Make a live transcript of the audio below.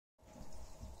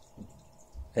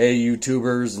Hey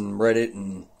YouTubers and Reddit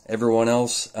and everyone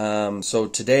else. So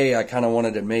today I kind of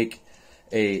wanted to make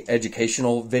a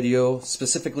educational video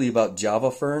specifically about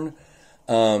Java Fern.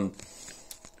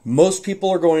 Most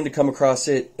people are going to come across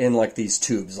it in like these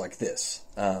tubes like this.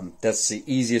 That's the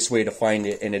easiest way to find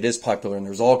it, and it is popular, and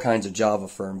there's all kinds of Java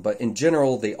Fern, but in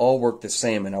general they all work the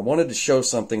same. And I wanted to show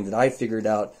something that I figured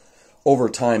out over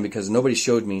time because nobody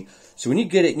showed me. So when you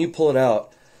get it and you pull it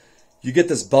out, you get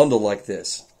this bundle like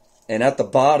this. And at the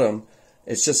bottom,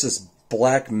 it's just this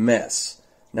black mess.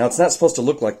 Now, it's not supposed to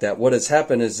look like that. What has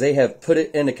happened is they have put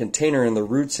it in a container and the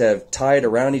roots have tied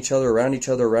around each other, around each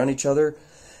other, around each other.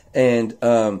 And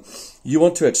you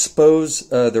want to expose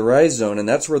the rhizome, and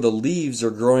that's where the leaves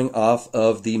are growing off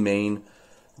of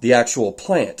the actual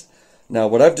plant. Now,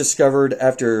 what I've discovered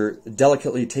after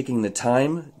delicately taking the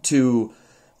time to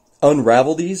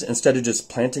unravel these instead of just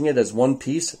planting it as one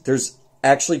piece, there's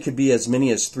actually could be as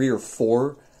many as 3 or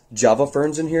 4 Java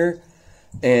ferns in here,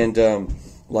 and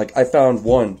like I found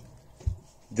one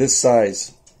this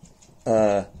size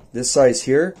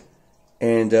here,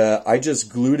 and I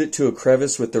just glued it to a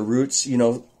crevice with the roots, you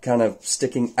know, kind of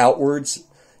sticking outwards.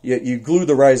 You glue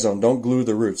the rhizome, don't glue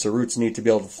the roots. The roots need to be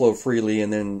able to flow freely,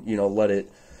 and then, you know, let it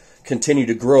continue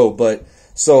to grow. But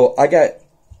so I got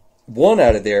one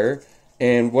out of there,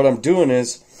 and what I'm doing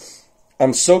is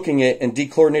I'm soaking it in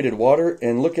dechlorinated water,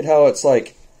 and look at how it's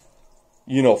like,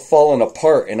 you know, falling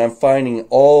apart, and I'm finding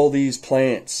all these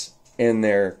plants in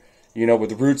there, you know,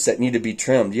 with roots that need to be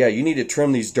trimmed. Yeah, you need to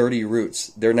trim these dirty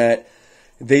roots.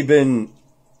 They've been,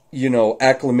 you know,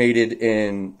 acclimated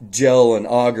in gel and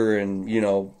agar and, you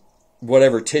know,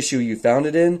 whatever tissue you found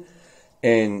it in,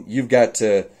 and you've got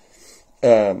to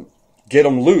get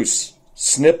them loose,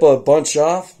 snip a bunch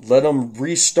off, let them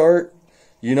restart,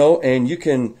 you know, and you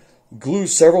can glue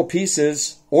several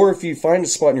pieces, or if you find a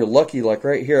spot and you're lucky, like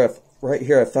right here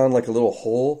I found like a little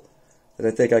hole that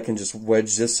I think I can just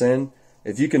wedge this in.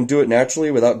 If you can do it naturally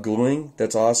without gluing,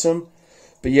 that's awesome.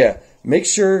 But yeah, make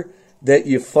sure that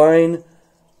you find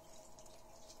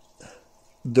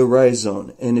the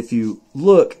rhizome. And if you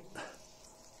look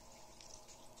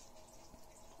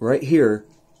right here,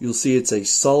 you'll see it's a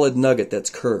solid nugget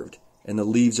that's curved, and the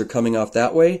leaves are coming off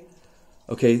that way.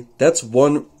 Okay, that's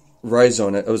one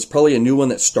rhizome. It was probably a new one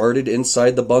that started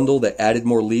inside the bundle that added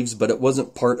more leaves, but it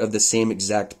wasn't part of the same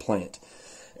exact plant.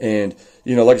 And,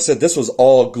 you know, like I said, this was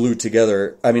all glued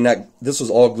together. I mean, this was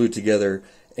all glued together,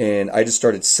 and I just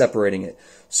started separating it.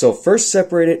 So first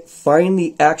separate it, find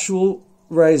the actual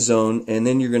rhizome, and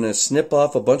then you're going to snip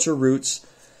off a bunch of roots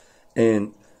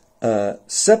and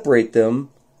separate them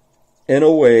in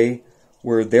a way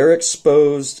where they're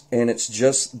exposed and it's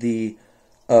just the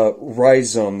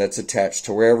rhizome that's attached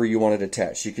to wherever you want it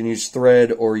attached. You can use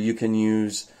thread, or you can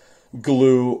use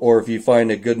glue, or if you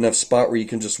find a good enough spot where you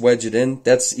can just wedge it in,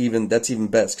 that's even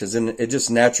best, because then it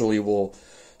just naturally will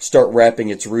start wrapping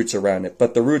its roots around it.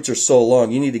 But the roots are so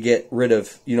long, you need to get rid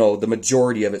of, you know, the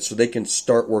majority of it so they can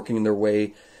start working their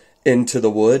way into the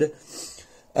wood.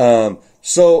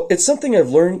 So it's something I've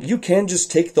learned. You can just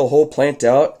take the whole plant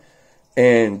out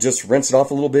and just rinse it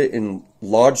off a little bit and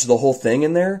lodge the whole thing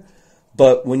in there.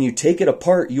 But when you take it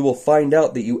apart, you will find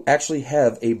out that you actually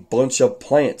have a bunch of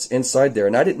plants inside there.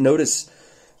 And I didn't notice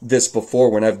this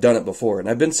before when I've done it before. And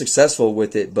I've been successful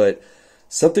with it, but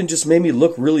something just made me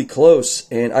look really close.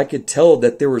 And I could tell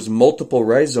that there was multiple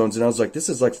rhizomes. And I was like, this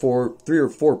is like 3 or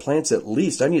 4 plants at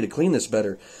least. I need to clean this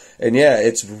better. And yeah,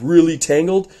 it's really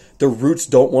tangled. The roots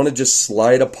don't want to just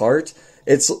slide apart.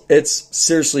 It's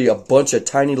seriously a bunch of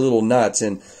tiny little knots.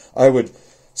 And I would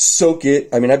soak it.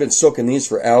 I mean, I've been soaking these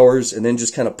for hours, and then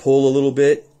just kind of pull a little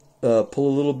bit.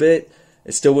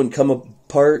 It still wouldn't come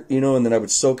apart, you know, and then I would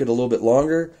soak it a little bit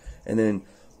longer, and then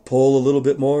pull a little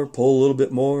bit more,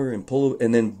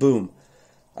 and then boom,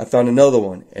 I found another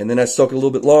one. And then I soak it a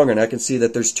little bit longer, and I can see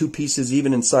that there's 2 pieces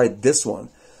even inside this one.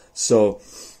 So,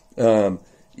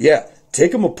 yeah,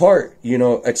 take them apart, you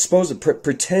know, expose it,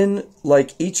 pretend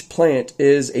like each plant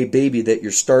is a baby that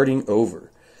you're starting over,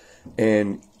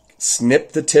 and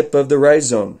snip the tip of the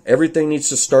rhizome. Everything needs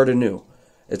to start anew.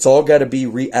 It's all got to be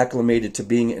reacclimated to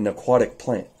being an aquatic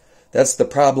plant. That's the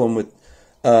problem with,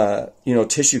 you know,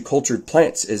 tissue cultured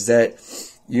plants, is that,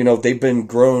 you know, they've been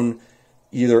grown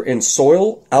either in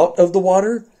soil out of the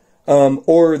water,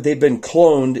 or they've been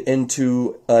cloned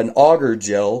into an agar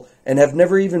gel and have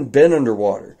never even been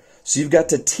underwater. So you've got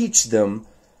to teach them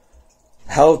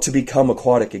how to become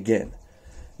aquatic again.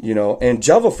 You know, and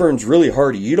Java Fern's really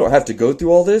hardy. You don't have to go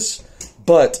through all this,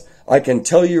 but I can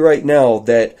tell you right now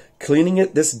that cleaning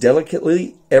it this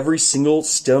delicately, every single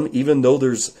stem, even though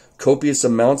there's copious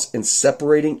amounts, and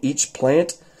separating each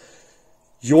plant,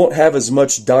 you won't have as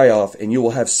much die-off, and you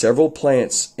will have several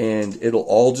plants, and it'll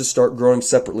all just start growing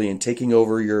separately and taking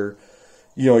over your,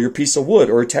 your piece of wood,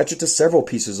 or attach it to several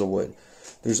pieces of wood.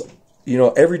 There's,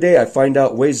 every day I find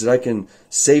out ways that I can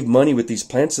save money with these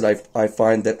plants that I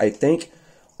find that I think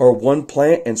are one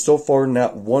plant, and so far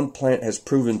not one plant has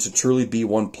proven to truly be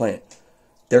one plant.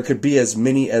 There could be as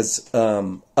many as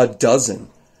a dozen,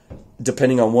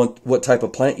 depending on what type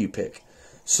of plant you pick.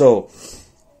 So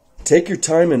take your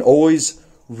time and always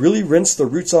really rinse the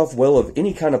roots off well of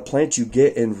any kind of plant you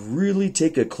get, and really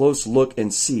take a close look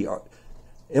and see,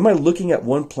 am I looking at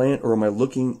one plant, or am I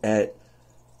looking at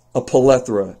a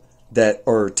plethora that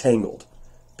are tangled?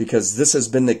 Because this has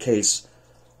been the case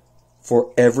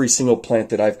for every single plant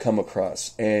that I've come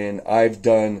across. And I have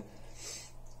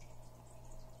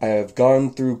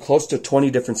gone through close to 20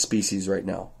 different species right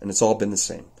now, and it's all been the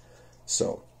same.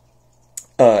 So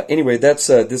anyway, this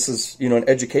is an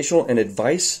educational and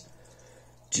advice.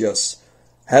 Just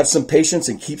have some patience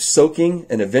and keep soaking,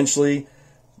 and eventually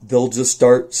they'll just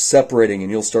start separating, and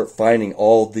you'll start finding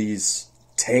all these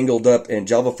tangled up. And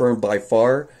Java fern by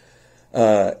far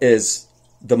is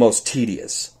the most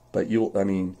tedious. But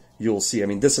you'll see.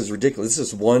 This is ridiculous.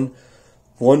 This is one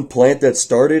plant that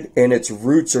started, and its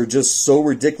roots are just so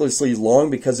ridiculously long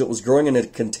because it was growing in a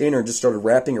container and just started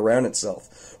wrapping around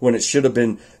itself when it should have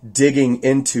been digging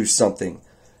into something,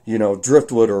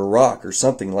 driftwood or a rock or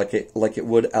something like it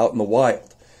would out in the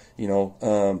wild,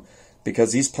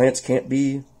 because these plants can't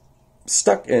be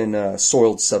stuck in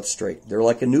soiled substrate. They're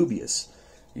like Anubias,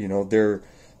 their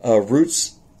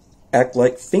roots act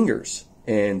like fingers,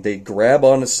 and they grab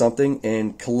onto something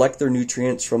and collect their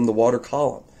nutrients from the water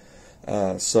column.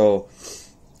 So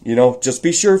just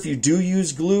be sure if you do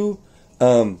use glue.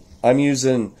 I'm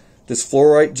using this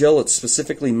fluorite gel. It's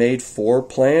specifically made for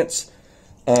plants,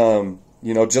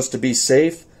 just to be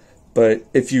safe. But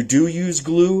if you do use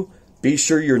glue, be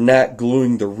sure you're not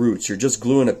gluing the roots. You're just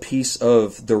gluing a piece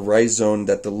of the rhizome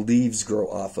that the leaves grow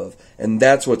off of, and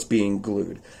that's what's being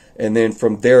glued. And then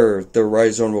from there, the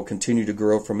rhizome will continue to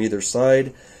grow from either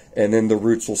side, and then the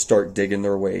roots will start digging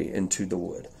their way into the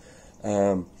wood.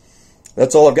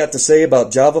 That's all I've got to say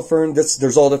about Java fern.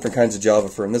 There's all different kinds of Java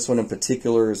fern. This one in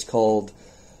particular is called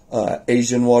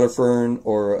Asian water fern,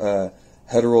 or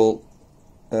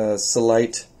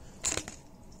heteroselite.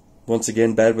 Once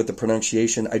again, bad with the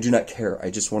pronunciation. I do not care. I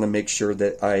just want to make sure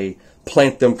that I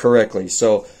plant them correctly.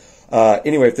 So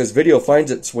anyway, if this video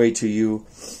finds its way to you,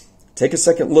 take a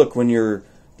second look when you're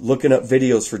looking up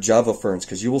videos for Java ferns,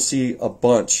 because you will see a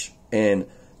bunch, and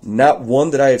not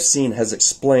one that I have seen has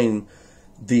explained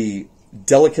the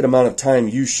delicate amount of time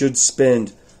you should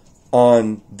spend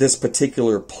on this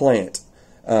particular plant,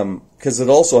 because it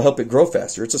also helps it grow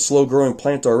faster. It's a slow growing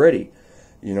plant already,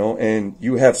 and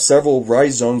you have several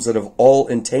rhizomes that have all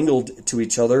entangled to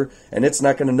each other, and it's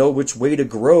not going to know which way to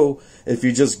grow if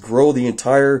you just grow the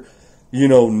entire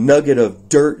nugget of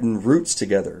dirt and roots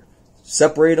together.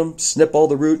 Separate them, snip all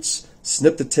the roots,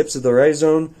 snip the tips of the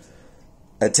rhizome,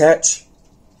 attach,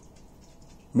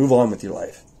 move on with your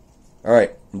life. All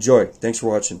right, enjoy. Thanks for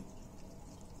watching.